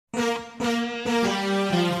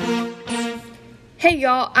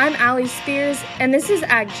y'all, I'm Allie Spears, and this is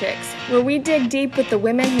Ag Chicks, where we dig deep with the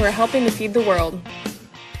women who are helping to feed the world.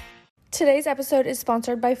 Today's episode is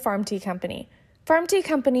sponsored by Farm Tea Company. Farm Tea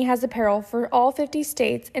Company has apparel for all 50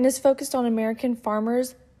 states and is focused on American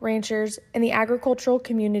farmers, ranchers, and the agricultural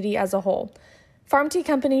community as a whole. Farm Tea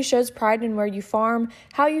Company shows pride in where you farm,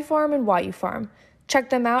 how you farm, and why you farm. Check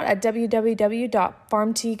them out at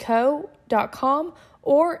www.farmteaco.com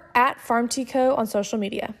or at FarmTeaCo on social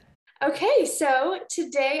media. Okay, so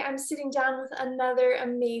today I'm sitting down with another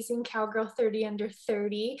amazing Cowgirl 30 Under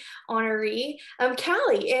 30 honoree,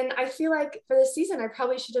 Callie, and I feel like for this season I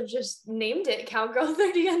probably should have just named it Cowgirl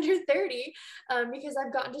 30 Under 30 because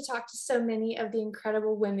I've gotten to talk to so many of the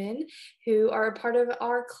incredible women who are a part of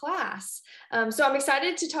our class. So I'm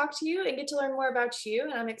excited to talk to you and get to learn more about you,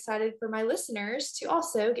 and I'm excited for my listeners to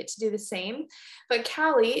also get to do the same. But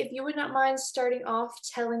Callie, if you would not mind starting off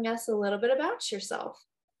telling us a little bit about yourself.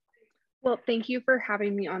 Well, thank you for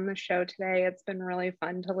having me on the show today. It's been really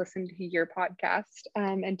fun to listen to your podcast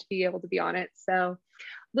and to be able to be on it. So a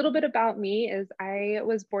little bit about me is I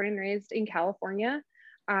was born and raised in California.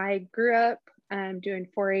 I grew up doing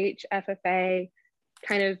 4-H, FFA,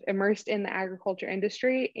 kind of immersed in the agriculture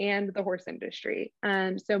industry and the horse industry.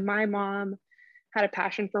 So my mom had a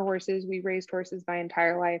passion for horses. We raised horses my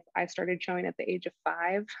entire life. I started showing at the age of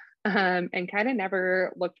 5 and kind of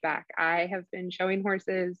never looked back. I have been showing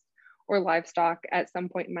horses or livestock at some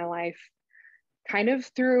point in my life, kind of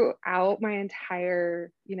throughout my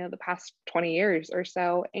entire, the past 20 years or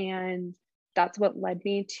so. And that's what led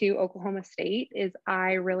me to Oklahoma State is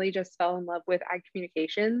I really just fell in love with ag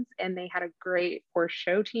communications, and they had a great horse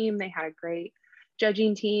show team. They had a great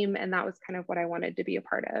judging team, and that was kind of what I wanted to be a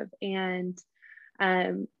part of. And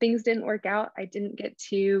things didn't work out. I didn't get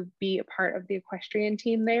to be a part of the equestrian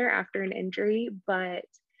team there after an injury, but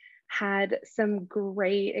had some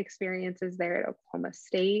great experiences there at Oklahoma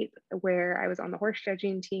State where I was on the horse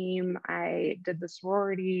judging team. I did the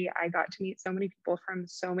sorority. I got to meet so many people from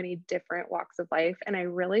so many different walks of life. And I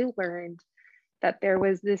really learned that there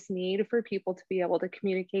was this need for people to be able to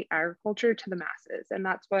communicate agriculture to the masses. And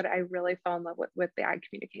that's what I really fell in love with the ag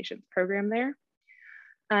communications program there.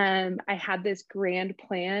 I had this grand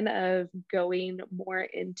plan of going more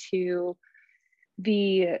into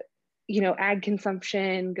the ag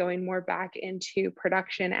consumption, going more back into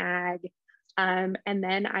production ag. And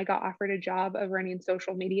then I got offered a job of running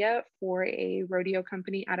social media for a rodeo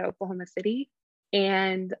company out of Oklahoma City.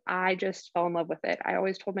 And I just fell in love with it. I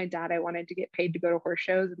always told my dad I wanted to get paid to go to horse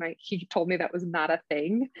shows, and he told me that was not a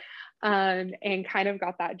thing. And kind of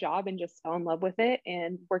got that job and just fell in love with it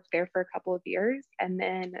and worked there for a couple of years, and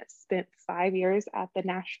then spent 5 years at the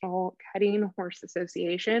National Cutting Horse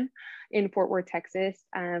Association in Fort Worth, Texas,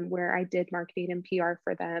 where I did marketing and PR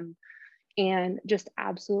for them, and just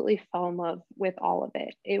absolutely fell in love with all of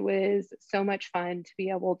it. It was so much fun to be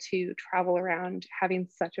able to travel around, having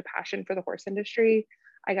such a passion for the horse industry.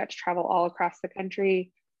 I got to travel all across the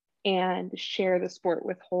country and share the sport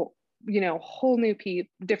with whole new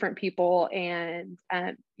different people, and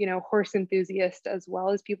horse enthusiasts, as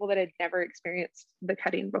well as people that had never experienced the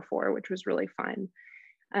cutting before, which was really fun.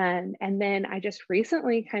 And then I just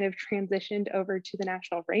recently kind of transitioned over to the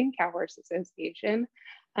National Rein Cow Horse Association,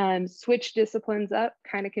 switched disciplines up,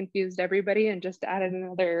 kind of confused everybody, and just added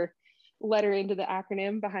another letter into the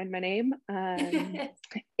acronym behind my name.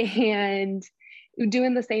 And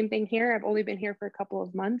doing the same thing here. I've only been here for a couple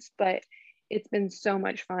of months, but it's been so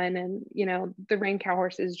much fun. And, the rein cow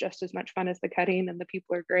horse is just as much fun as the cutting, and the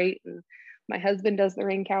people are great. And my husband does the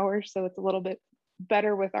rein cow horse, so it's a little bit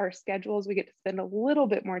better with our schedules. We get to spend a little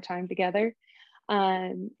bit more time together.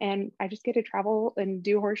 And I just get to travel and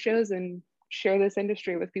do horse shows and share this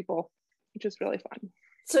industry with people, which is really fun.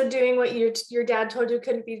 So doing what your dad told you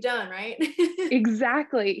couldn't be done, right?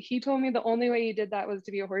 Exactly. He told me the only way you did that was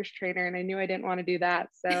to be a horse trainer, and I knew I didn't want to do that.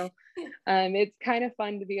 So it's kind of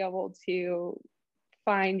fun to be able to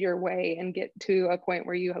find your way and get to a point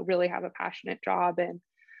where you really have a passionate job and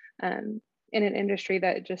in an industry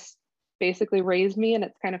that just basically raised me, and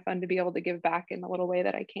it's kind of fun to be able to give back in the little way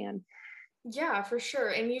that I can. Yeah, for sure.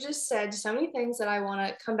 And you just said so many things that I want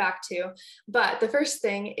to come back to. But the first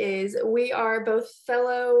thing is we are both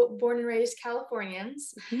fellow born and raised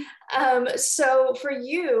Californians. Mm-hmm. So for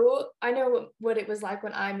you, I know what it was like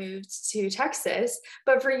when I moved to Texas,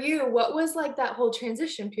 but for you, what was like that whole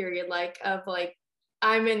transition period like of like,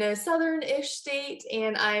 I'm in a southern-ish state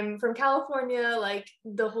and I'm from California, like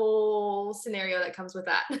the whole scenario that comes with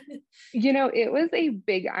that? It was a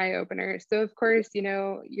big eye-opener. So of course,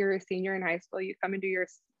 you're a senior in high school, you come and do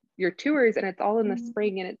your tours, and it's all in the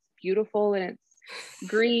spring, and it's beautiful, and it's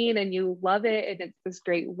green and you love it and it's this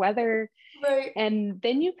great weather. Right. And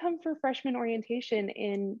then you come for freshman orientation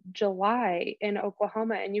in July in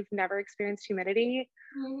Oklahoma and you've never experienced humidity.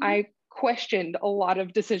 Mm-hmm. I questioned a lot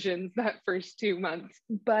of decisions that first 2 months,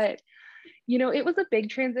 but it was a big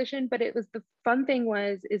transition, but it was the fun thing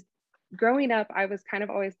is growing up, I was kind of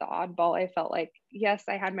always the oddball. I felt like, yes,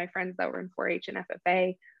 I had my friends that were in 4-H and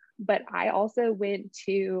FFA, but I also went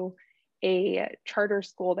to a charter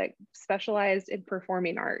school that specialized in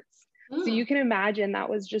performing arts. So you can imagine that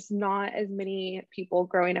was just not as many people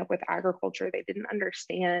growing up with agriculture. They didn't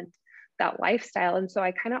understand that lifestyle. And so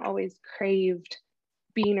I kind of always craved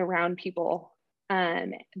being around people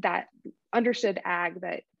that understood ag,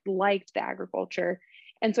 that liked the agriculture.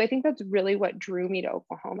 And so I think that's really what drew me to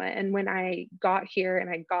Oklahoma. And when I got here and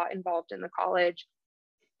I got involved in the college,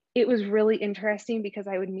 it was really interesting because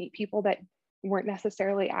I would meet people that weren't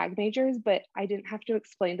necessarily ag majors, but I didn't have to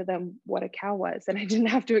explain to them what a cow was. And I didn't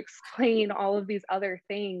have to explain all of these other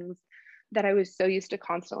things that I was so used to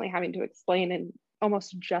constantly having to explain and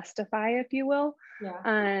almost justify, if you will,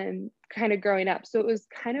 kind of growing up. So it was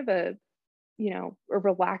kind of a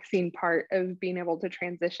relaxing part of being able to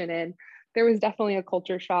transition in. There was definitely a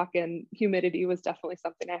culture shock and humidity was definitely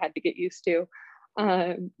something I had to get used to.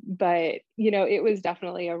 But it was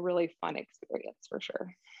definitely a really fun experience for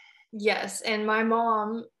sure. Yes. And my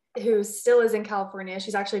mom, who still is in California,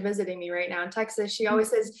 she's actually visiting me right now in Texas. She always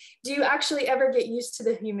says, do you actually ever get used to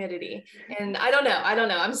the humidity? And I don't know.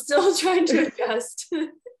 I'm still trying to adjust.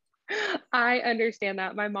 I understand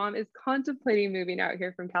that. My mom is contemplating moving out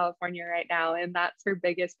here from California right now. And that's her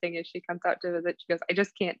biggest thing as she comes out to visit. She goes, I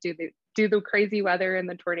just can't do the crazy weather and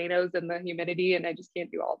the tornadoes and the humidity. And I just can't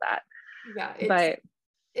do all that. Yeah.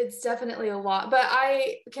 It's definitely a lot, but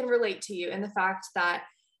I can relate to you in the fact that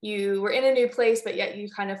you were in a new place, but yet you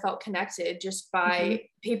kind of felt connected just by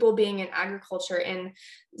people being in agriculture. And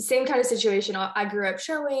same kind of situation. I grew up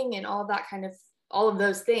showing and all of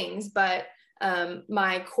those things, but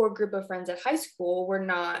my core group of friends at high school were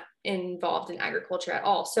not involved in agriculture at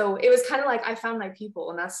all. So it was kind of like I found my people.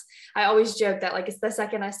 And I always joke that like it's the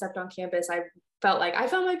second I stepped on campus, I felt like I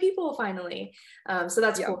found my people finally. So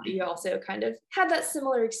that's cool that you also kind of had that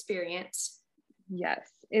similar experience.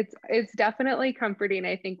 Yes, it's definitely comforting.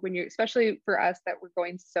 I think when especially for us that we're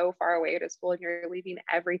going so far away to school and you're leaving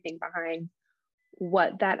everything behind,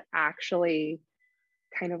 what that actually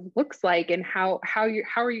kind of looks like and how are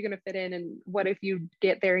you going to fit in, and what if you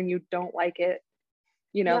get there and you don't like it?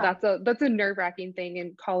 That's a nerve-wracking thing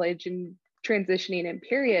in college and transitioning in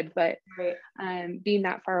period, but being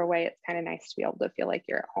that far away, it's kind of nice to be able to feel like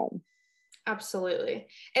you're at home. Absolutely.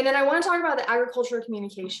 And then I want to talk about the agricultural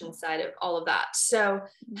communication side of all of that. So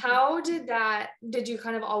how did you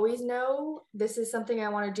kind of always know this is something I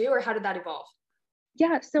want to do, or how did that evolve?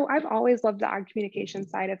 Yeah, so I've always loved the ag communication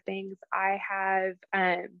side of things. I have,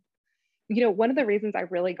 one of the reasons I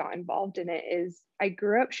really got involved in it is I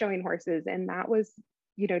grew up showing horses, and that was,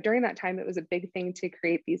 during that time, it was a big thing to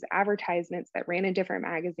create these advertisements that ran in different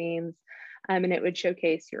magazines, and it would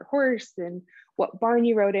showcase your horse and what barn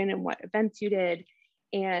you rode in and what events you did.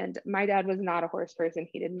 And my dad was not a horse person.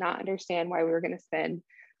 He did not understand why we were going to spend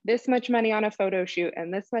this much money on a photo shoot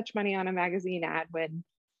and this much money on a magazine ad when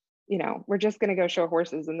we're just going to go show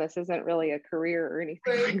horses and this isn't really a career or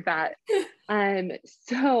anything like that.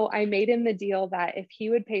 So I made him the deal that if he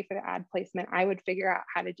would pay for the ad placement, I would figure out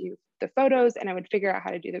how to do the photos and I would figure out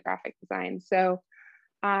how to do the graphic design. So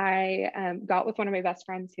I got with one of my best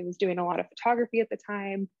friends who was doing a lot of photography at the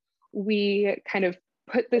time. We kind of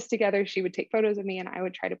put this together. She would take photos of me and I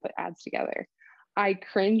would try to put ads together. I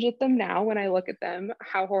cringe at them now when I look at them,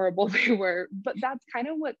 how horrible they were, but that's kind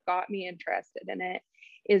of what got me interested in it,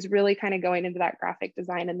 is really kind of going into that graphic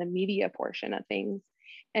design and the media portion of things.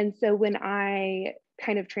 And so when I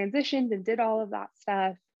kind of transitioned and did all of that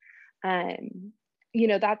stuff,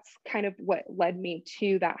 that's kind of what led me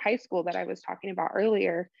to that high school that I was talking about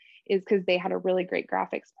earlier, is because they had a really great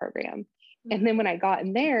graphics program. And then when I got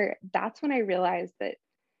in there, that's when I realized that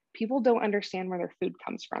people don't understand where their food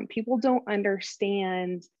comes from. People don't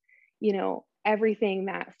understand, everything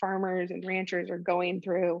that farmers and ranchers are going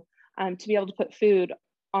through to be able to put food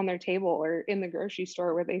on their table or in the grocery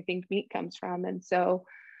store where they think meat comes from. And so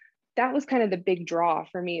that was kind of the big draw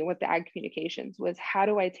for me with the ag communications, was how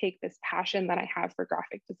do I take this passion that I have for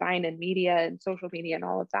graphic design and media and social media and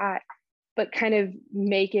all of that, but kind of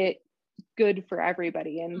make it good for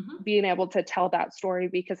everybody and being able to tell that story,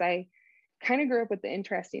 because I kind of grew up with the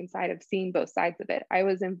interesting side of seeing both sides of it. I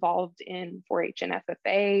was involved in 4-H and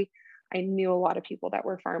FFA. I knew a lot of people that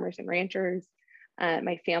were farmers and ranchers.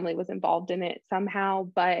 My family was involved in it somehow,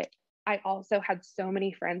 but I also had so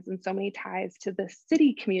many friends and so many ties to the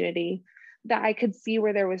city community that I could see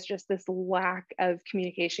where there was just this lack of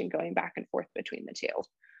communication going back and forth between the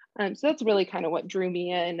two. So that's really kind of what drew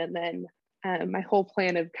me in. And then my whole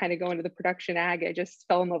plan of kind of going to the production ag, I just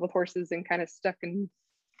fell in love with horses and kind of stuck in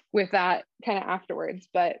with that kind of afterwards.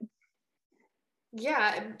 But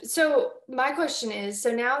yeah. So my question is,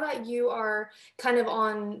 so now that you are kind of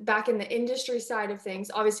on back in the industry side of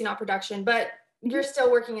things, obviously not production, but you're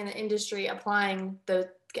still working in the industry applying the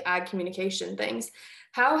ag communication things.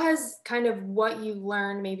 How has kind of what you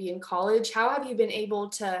learned maybe in college, how have you been able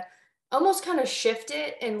to almost kind of shift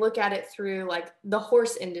it and look at it through like the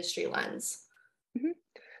horse industry lens? mhm.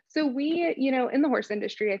 So we, in the horse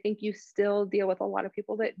industry, I think you still deal with a lot of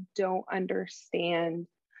people that don't understand.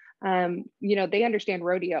 They understand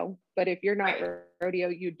rodeo, but if you're not Right. rodeo,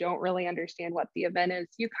 you don't really understand what the event is.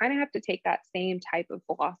 You kind of have to take that same type of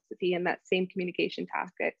philosophy and that same communication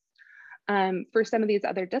tactics for some of these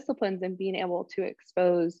other disciplines, and being able to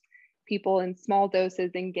expose people in small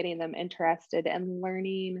doses and getting them interested and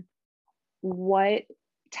learning what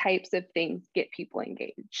types of things get people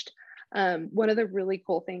engaged. One of the really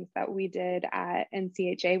cool things that we did at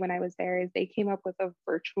NCHA when I was there is they came up with a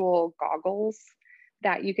virtual goggles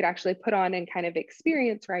that you could actually put on and kind of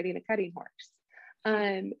experience riding a cutting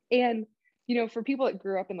horse. And for people that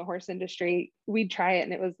grew up in the horse industry, we'd try it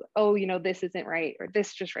and it was, oh, this isn't right, or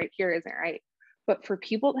this just right here isn't right. But for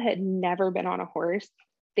people that had never been on a horse,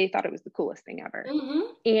 they thought it was the coolest thing ever. Mm-hmm.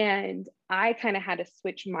 And I kind of had to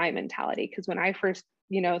switch my mentality, because when I first,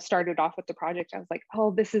 started off with the project, I was like,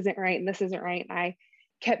 oh, this isn't right. And this isn't right. And I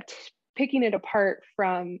kept picking it apart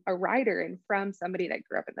from a rider and from somebody that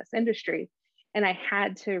grew up in this industry. And I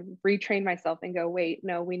had to retrain myself and go, wait,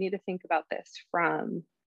 no, we need to think about this from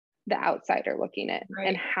the outsider looking in. Right.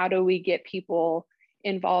 And how do we get people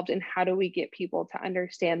involved, and how do we get people to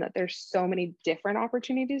understand that there's so many different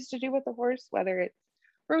opportunities to do with the horse, whether it's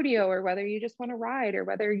rodeo or whether you just want to ride or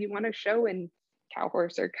whether you want to show in cow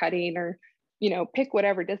horse or cutting or pick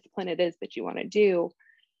whatever discipline it is that you want to do.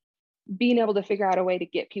 Being able to figure out a way to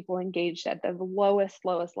get people engaged at the lowest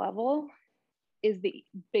level is the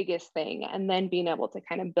biggest thing, and then being able to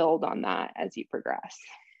kind of build on that as you progress.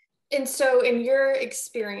 And so in your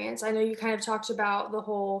experience, I know you kind of talked about the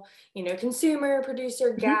whole, consumer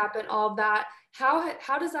producer gap and all of that.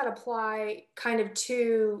 How does that apply kind of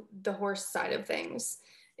to the horse side of things?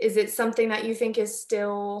 Is it something that you think is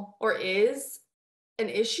still or is an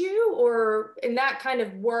issue, or in that kind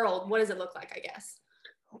of world, what does it look like, I guess?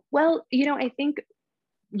 Well, I think,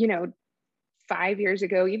 5 years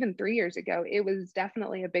ago, even 3 years ago, it was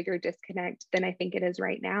definitely a bigger disconnect than I think it is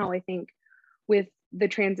right now. I think with the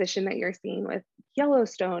transition that you're seeing with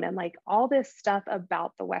Yellowstone and like all this stuff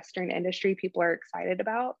about the Western industry, people are excited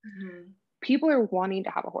about. Mm-hmm. People are wanting to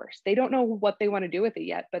have a horse. They don't know what they want to do with it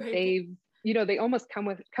yet, but Right. they almost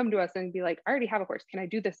come to us and be like, I already have a horse. Can I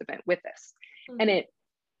do this event with this? Mm-hmm. And it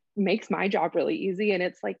makes my job really easy. And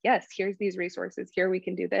it's like, yes, here's these resources. Here we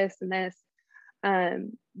can do this and this.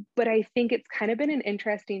 But I think it's kind of been an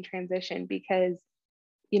interesting transition because,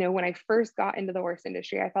 when I first got into the horse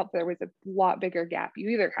industry, I felt there was a lot bigger gap. You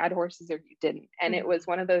either had horses or you didn't. And it was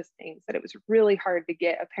one of those things that it was really hard to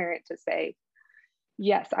get a parent to say,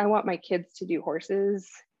 yes, I want my kids to do horses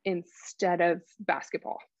instead of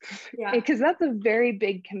basketball. Yeah. Because that's a very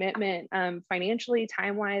big commitment, financially,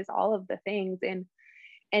 time-wise, all of the things.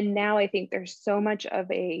 And now I think there's so much of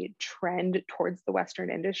a trend towards the Western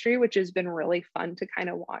industry, which has been really fun to kind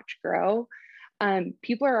of watch grow.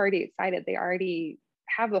 People are already excited. They already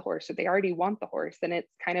have the horse, or they already want the horse. And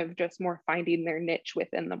it's kind of just more finding their niche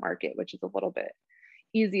within the market, which is a little bit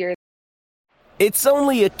easier. It's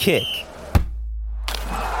only a kick,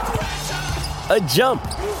 a jump,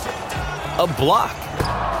 a block.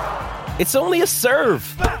 It's only a serve.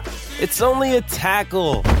 It's only a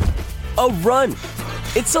tackle, a run.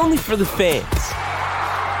 It's only for the fans.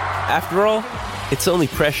 After all, it's only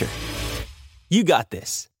pressure. You got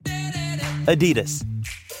this. Adidas.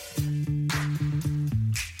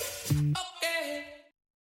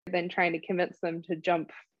 Than trying to convince them to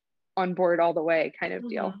jump on board all the way kind of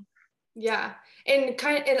deal. Yeah. And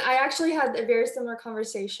I actually had a very similar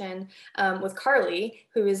conversation with Carly,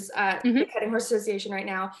 who is at the Cutting Horse Association right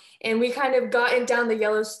now. And we kind of got down the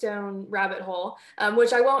Yellowstone rabbit hole,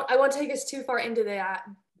 which I won't take us too far into that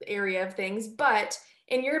area of things, but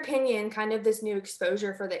in your opinion, kind of this new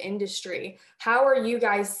exposure for the industry, how are you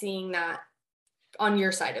guys seeing that on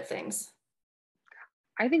your side of things?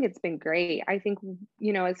 I think it's been great. I think,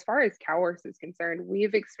 as far as cow horse is concerned,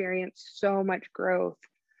 we've experienced so much growth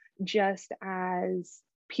just as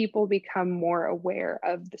people become more aware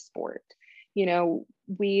of the sport. You know,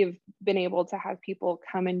 we've been able to have people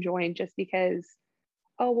come and join just because,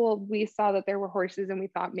 oh, well, we saw that there were horses and we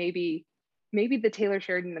thought maybe the Taylor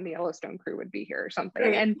Sheridan and the Yellowstone crew would be here or something.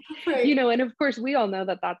 Right. And, Right. you know, and of course we all know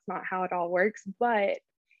that that's not how it all works, but,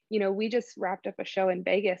 you know, we just wrapped up a show in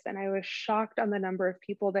Vegas and I was shocked on the number of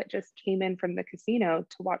people that just came in from the casino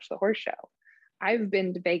to watch the horse show. I've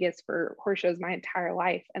been to Vegas for horse shows my entire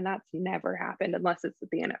life, and that's never happened unless it's at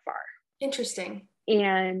the NFR. Interesting.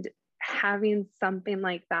 And having something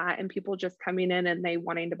like that and people just coming in and they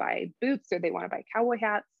wanting to buy boots or they want to buy cowboy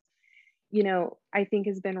hats, you know, I think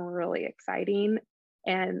has been really exciting.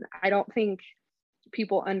 And I don't think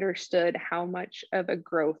people understood how much of a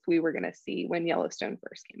growth we were going to see when Yellowstone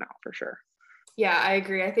first came out, for sure. Yeah, I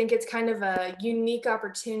agree. I think it's kind of a unique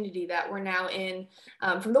opportunity that we're now in,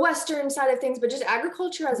 from the Western side of things, but just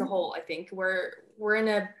agriculture as a whole. I think we're in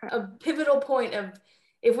a pivotal point of,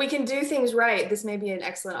 if we can do things right, this may be an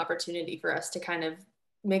excellent opportunity for us to kind of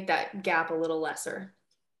make that gap a little lesser.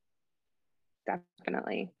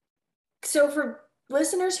 Definitely. So for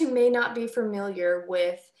listeners who may not be familiar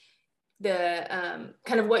with the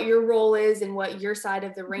kind of what your role is and what your side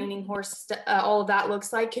of the reining horse, all of that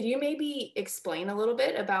looks like, could you maybe explain a little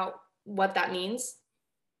bit about what that means?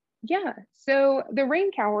 Yeah. So the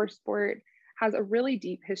rein cow horse sport has a really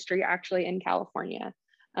deep history actually in California,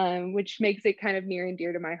 which makes it kind of near and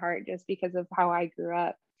dear to my heart just because of how I grew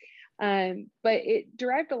up. But it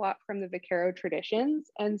derived a lot from the vaquero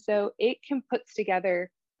traditions. And so it can put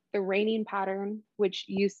together the reining pattern, which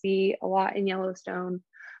you see a lot in Yellowstone,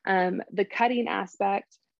 the cutting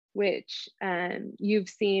aspect, which you've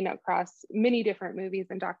seen across many different movies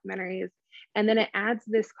and documentaries. And then it adds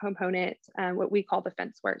this component, what we call the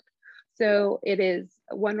fence work. So it is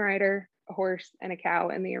one rider, a horse, and a cow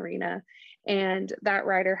in the arena. And that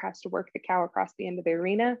rider has to work the cow across the end of the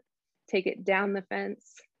arena, take it down the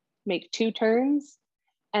fence, make 2 turns,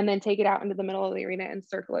 and then take it out into the middle of the arena and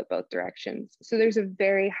circle it both directions. So there's a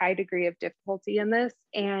very high degree of difficulty in this,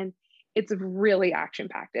 and it's really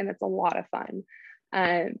action-packed and it's a lot of fun.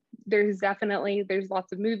 There's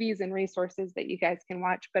lots of movies and resources that you guys can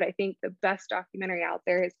watch, but I think the best documentary out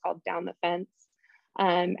there is called Down the Fence.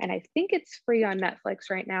 And I think it's free on Netflix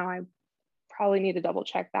right now. I probably need to double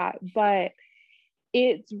check that, but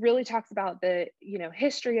it really talks about the,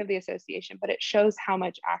 history of the association, but it shows how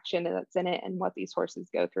much action that's in it and what these horses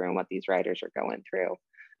go through and what these riders are going through.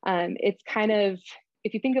 It's kind of,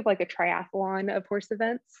 if you think of like a triathlon of horse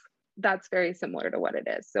events, that's very similar to what it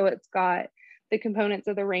is. So it's got the components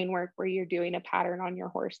of the rein work where you're doing a pattern on your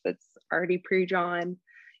horse that's already pre-drawn.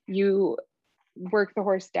 You work the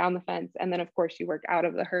horse down the fence, and then of course you work out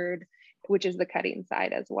of the herd, which is the cutting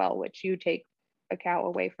side as well, which you take a cow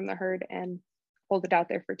away from the herd and hold it out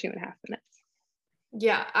there for 2.5 minutes.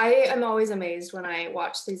 Yeah, I am always amazed when I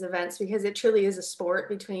watch these events because it truly is a sport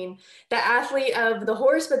between the athlete of the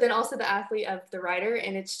horse, but then also the athlete of the rider.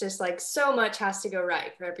 And it's just like so much has to go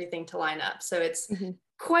right for everything to line up. So it's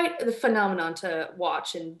quite the phenomenon to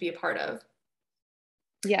watch and be a part of.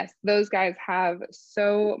 Yes, those guys have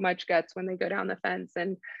so much guts when they go down the fence.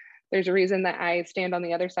 And there's a reason that I stand on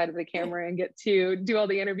the other side of the camera and get to do all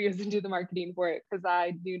the interviews and do the marketing for it, because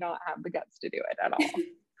I do not have the guts to do it at all.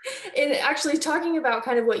 And actually talking about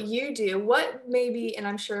kind of what you do, what maybe, and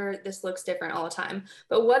I'm sure this looks different all the time,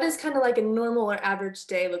 but what does kind of like a normal or average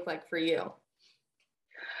day look like for you?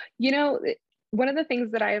 One of the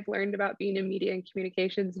things that I have learned about being in media and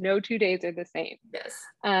communications, no 2 days are the same. Yes.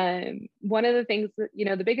 One of the things that,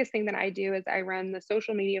 the biggest thing that I do is I run the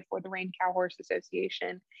social media for the Rein Cow Horse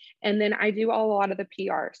Association. And then I do a lot of the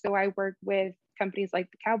PR. So I work with companies like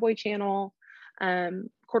the Cowboy Channel,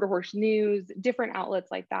 Quarter Horse News, different outlets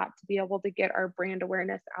like that to be able to get our brand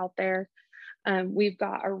awareness out there. We've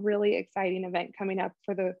got a really exciting event coming up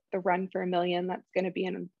for the Run for a Million that's going to be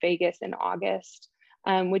in Vegas in August.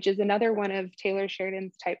 Which is another one of Taylor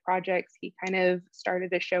Sheridan's type projects. He kind of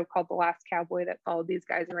started a show called The Last Cowboy that followed these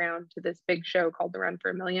guys around to this big show called the Run for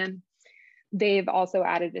a Million. They've also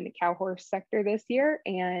added in the cow horse sector this year.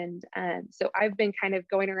 And so I've been kind of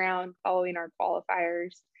going around following our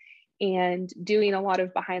qualifiers and doing a lot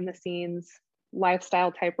of behind the scenes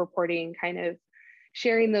lifestyle type reporting, kind of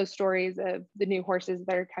sharing those stories of the new horses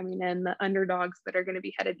that are coming in, the underdogs that are going to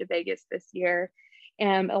be headed to Vegas this year,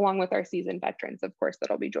 and along with our seasoned veterans, of course,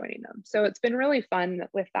 that'll be joining them. So it's been really fun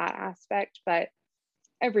with that aspect, but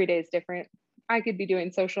every day is different. I could be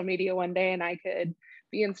doing social media one day and I could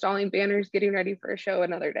be installing banners, getting ready for a show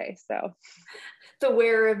another day. So the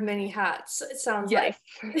wearer of many hats, it sounds like.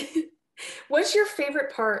 What's your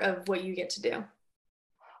favorite part of what you get to do?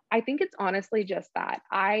 I think it's honestly just that.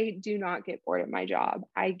 I do not get bored at my job.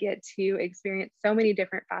 I get to experience so many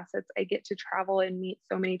different facets. I get to travel and meet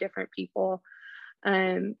so many different people.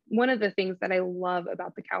 One of the things that I love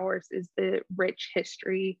about the Cowhorse is the rich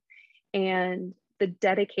history and the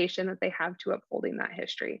dedication that they have to upholding that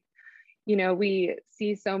history. You know, we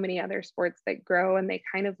see so many other sports that grow and they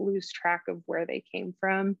kind of lose track of where they came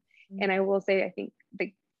from. And I will say, I think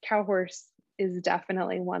the Cowhorse is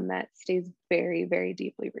definitely one that stays very, very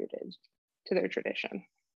deeply rooted to their tradition.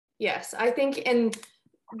 Yes, I think, and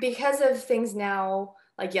because of things now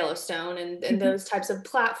like Yellowstone and those types of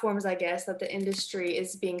platforms, I guess, that the industry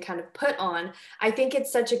is being kind of put on, I think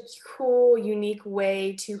it's such a cool, unique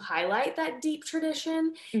way to highlight that deep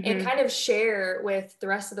tradition and kind of share with the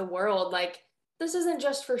rest of the world, like, this isn't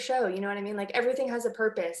just for show, you know what I mean? Like, everything has a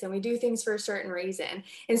purpose and we do things for a certain reason.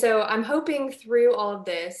 And so I'm hoping through all of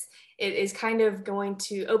this, it is kind of going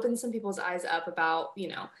to open some people's eyes up about, you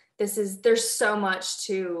know, there's so much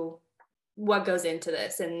to what goes into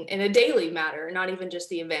this and in a daily matter, not even just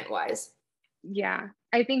the event wise. Yeah,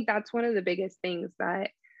 I think that's one of the biggest things that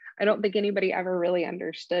I don't think anybody ever really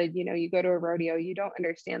understood. You know, you go to a rodeo, you don't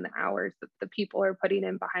understand the hours that the people are putting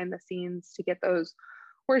in behind the scenes to get those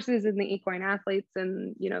horses and the equine athletes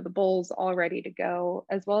and, you know, the bulls all ready to go,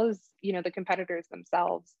 as well as, you know, the competitors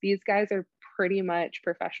themselves. These guys are pretty much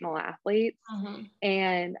professional athletes.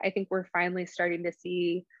 And I think we're finally starting to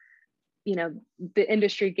see, you know, the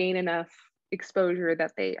industry gain enough exposure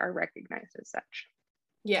that they are recognized as such.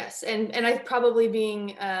 Yes, and I probably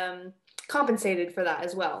being compensated for that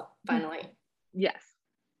as well, finally. Yes.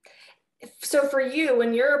 So for you,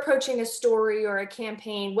 when you're approaching a story or a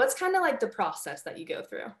campaign, what's kind of like the process that you go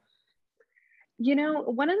through? You know,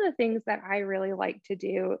 one of the things that I really like to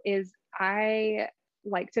do is I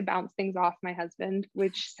like to bounce things off my husband,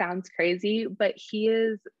 which sounds crazy, but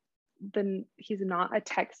he's not a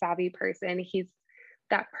tech savvy person. He's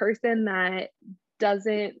that person that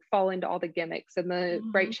doesn't fall into all the gimmicks and the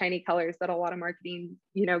bright, shiny colors that a lot of marketing,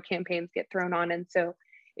 you know, campaigns get thrown on. And so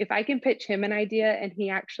if I can pitch him an idea and he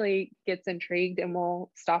actually gets intrigued and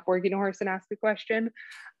will stop working a horse and ask a question,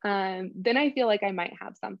 then I feel like I might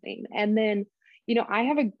have something. And then, you know, I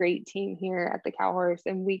have a great team here at the Cowhorse,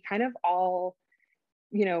 and we kind of all,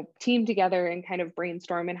 you know, team together and kind of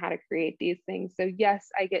brainstorm and how to create these things. So yes,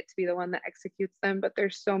 I get to be the one that executes them, but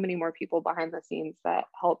there's so many more people behind the scenes that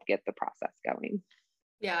help get the process going.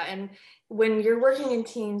 Yeah, and when you're working in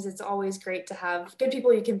teams, it's always great to have good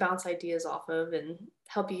people you can bounce ideas off of and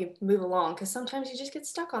help you move along, because sometimes you just get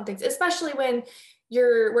stuck on things, especially when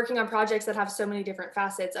you're working on projects that have so many different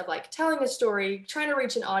facets of like telling a story, trying to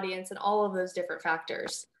reach an audience, and all of those different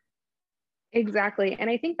factors. Exactly. And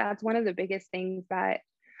I think that's one of the biggest things that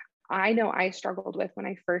I know I struggled with when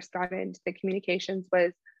I first got into the communications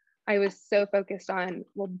was I was so focused on,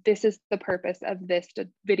 well, this is the purpose of this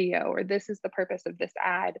video, or this is the purpose of this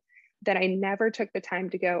ad, that I never took the time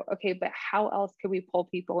to go, okay, but how else could we pull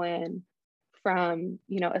people in from,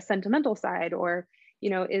 you know, a sentimental side, or,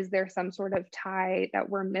 you know, is there some sort of tie that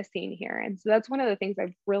we're missing here? And so that's one of the things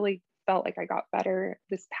I've really felt like I got better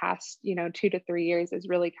this past, you know, 2 to 3 years, is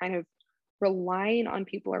really kind of relying on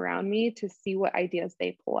people around me to see what ideas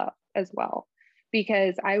they pull up as well.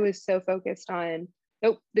 Because I was so focused on,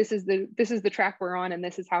 oh, this is the track we're on and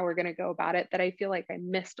this is how we're going to go about it, that I feel like I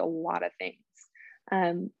missed a lot of things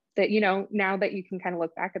that, you know, now that you can kind of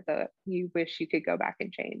look back at you wish you could go back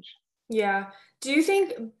and change. Yeah. Do you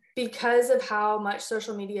think because of how much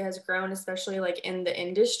social media has grown, especially like in the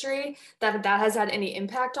industry, that has had any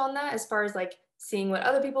impact on that as far as like seeing what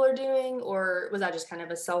other people are doing, or was that just kind of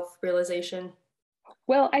a self-realization?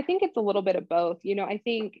 Well, I think it's a little bit of both. You know, I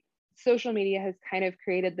think social media has kind of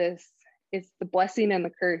created this, it's the blessing and the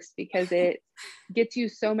curse, because it gets you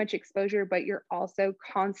so much exposure, but you're also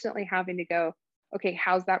constantly having to go, okay,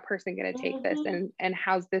 how's that person going to take this, and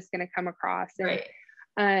how's this going to come across?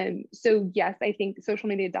 And so yes, I think social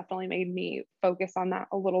media definitely made me focus on that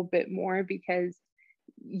a little bit more, because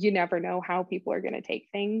you never know how people are going to take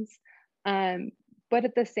things. But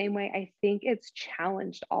at the same way, I think it's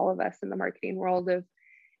challenged all of us in the marketing world of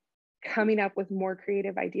coming up with more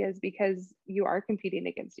creative ideas, because you are competing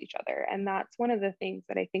against each other. And that's one of the things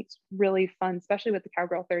that I think is really fun, especially with the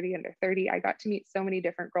Cowgirl 30 Under 30. I got to meet so many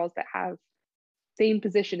different girls that have same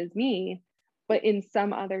position as me, but in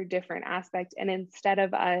some other different aspect. And instead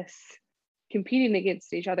of us competing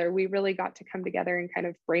against each other, we really got to come together and kind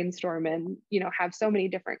of brainstorm and, you know, have so many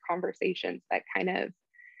different conversations that kind of,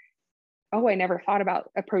 oh, I never thought about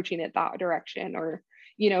approaching it that direction, or,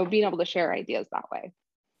 you know, being able to share ideas that way.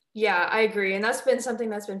 Yeah, I agree. And that's been something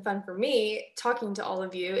that's been fun for me talking to all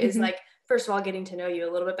of you, is like first of all, getting to know you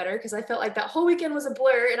a little bit better, because I felt like that whole weekend was a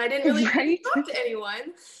blur and I didn't really talk to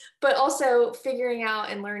anyone, but also figuring out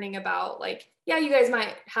and learning about like, yeah, you guys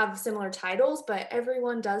might have similar titles, but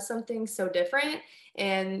everyone does something so different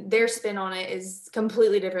and their spin on it is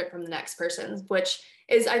completely different from the next person's, which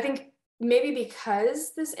is, I think, maybe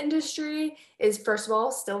because this industry is, first of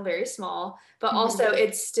all, still very small, but also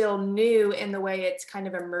it's still new in the way it's kind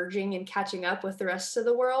of emerging and catching up with the rest of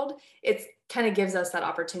the world. It kind of gives us that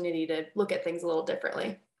opportunity to look at things a little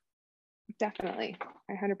differently. Definitely.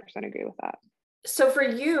 I 100% agree with that. So for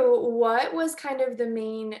you, what was kind of the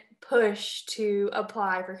main push to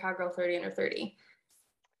apply for Cowgirl 30 Under 30?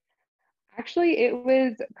 Actually, it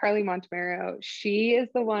was Carly Montemero. She is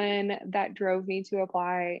the one that drove me to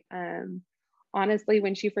apply. Honestly,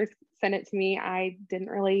 when she first sent it to me, I didn't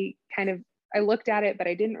really I looked at it, but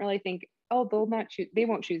I didn't really think, oh, they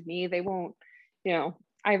won't choose me. They won't,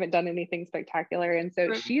 I haven't done anything spectacular. And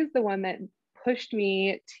so she's the one that pushed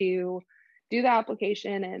me to do the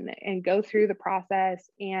application and go through the process.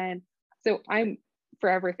 And so I'm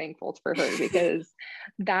forever thankful for her because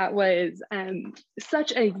that was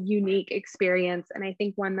such a unique experience. And I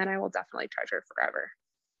think one that I will definitely treasure forever.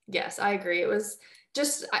 Yes, I agree. It was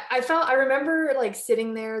just, I remember like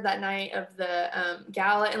sitting there that night of the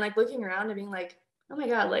gala and like looking around and being like, oh my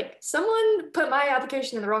God, like someone put my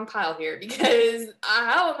application in the wrong pile here, because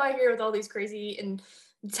how am I here with all these crazy and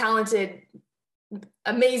talented,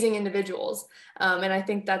 amazing individuals? And I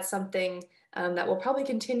think that's something that will probably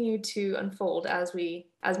continue to unfold as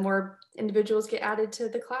more individuals get added to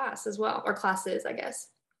the class as well, or classes, I guess.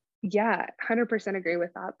 Yeah, 100% agree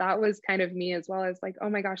with that. That was kind of me as well, as like,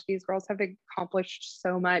 oh my gosh, these girls have accomplished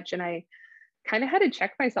so much. And I kind of had to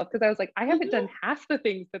check myself because I was like, I haven't done half the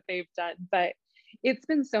things that they've done, but it's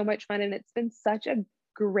been so much fun. And it's been such a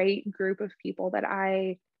great group of people that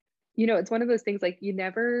it's one of those things, like you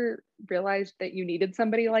never realized that you needed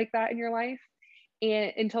somebody like that in your life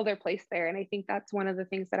until they're placed there. And I think that's one of the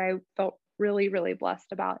things that I felt really, really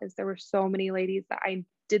blessed about, is there were so many ladies that I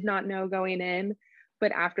did not know going in.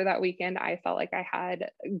 But after that weekend, I felt like I had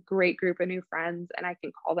a great group of new friends, and I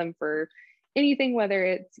can call them for anything, whether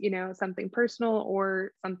it's, something personal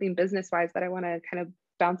or something business-wise that I want to kind of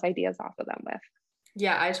bounce ideas off of them with.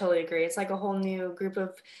 Yeah, I totally agree. It's like a whole new group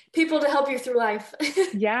of people to help you through life.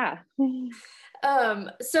 Yeah.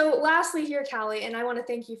 So lastly here, Callie, and I want to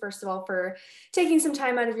thank you, first of all, for taking some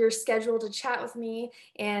time out of your schedule to chat with me,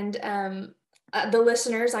 and the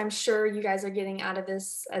listeners. I'm sure you guys are getting out of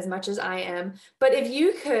this as much as I am, but if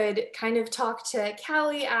you could kind of talk to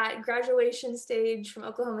Callie at graduation stage from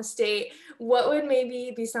Oklahoma State, what would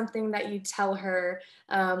maybe be something that you tell her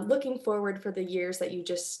looking forward for the years that you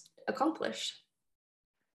just accomplished?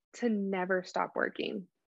 To never stop working.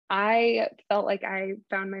 I felt like I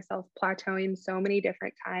found myself plateauing so many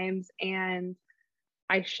different times, and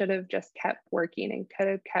I should have just kept working and could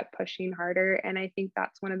have kept pushing harder. And I think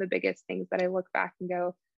that's one of the biggest things that I look back and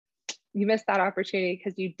go, you missed that opportunity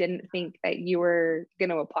because you didn't think that you were going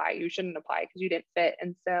to apply. You shouldn't apply because you didn't fit.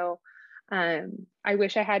 And so I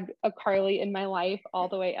wish I had a Carly in my life all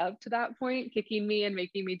the way up to that point, kicking me and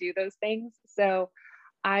making me do those things. So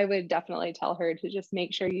I would definitely tell her to just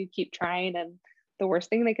make sure you keep trying. And the worst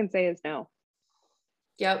thing they can say is no.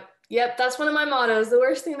 Yep. That's one of my mottos. The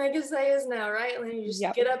worst thing they can say is no, right? And then you just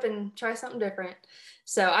get up and try something different.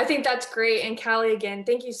 So I think that's great. And Callie, again,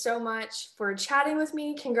 thank you so much for chatting with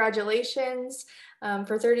me. Congratulations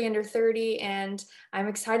for 30 Under 30. And I'm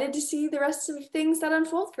excited to see the rest of things that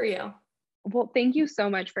unfold for you. Well, thank you so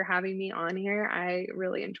much for having me on here. I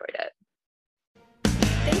really enjoyed it.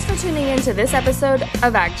 Thanks for tuning in to this episode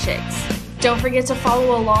of Ag Chicks. Don't forget to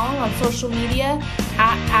follow along on social media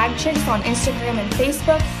at Ag Chicks on Instagram and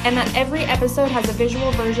Facebook, and that every episode has a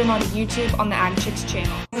visual version on YouTube on the Ag Chicks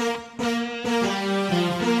channel.